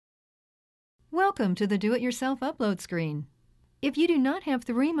Welcome to the Do-It-Yourself upload screen. If you do not have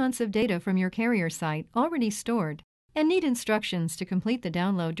 3 months of data from your carrier site already stored and need instructions to complete the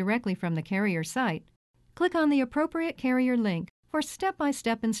download directly from the carrier site, click on the appropriate carrier link for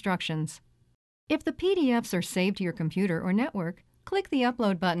step-by-step instructions. If the PDFs are saved to your computer or network, click the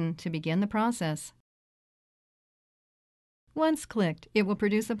Upload button to begin the process. Once clicked, it will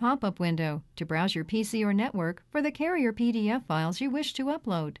produce a pop-up window to browse your PC or network for the carrier PDF files you wish to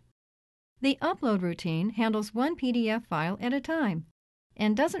upload. The upload routine handles one PDF file at a time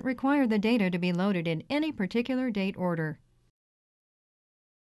and doesn't require the data to be loaded in any particular date order.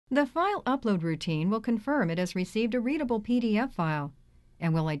 The file upload routine will confirm it has received a readable PDF file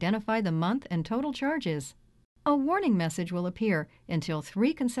and will identify the month and total charges. A warning message will appear until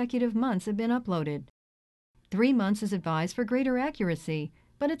 3 consecutive months have been uploaded. 3 months is advised for greater accuracy,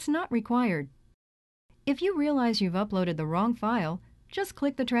 but it's not required. If you realize you've uploaded the wrong file, just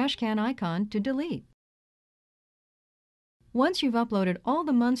click the trash can icon to delete. Once you've uploaded all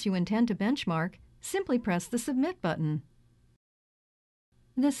the months you intend to benchmark, simply press the Submit button.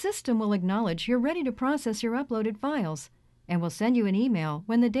 The system will acknowledge you're ready to process your uploaded files and will send you an email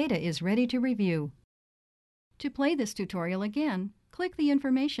when the data is ready to review. To play this tutorial again, click the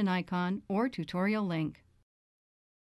information icon or tutorial link.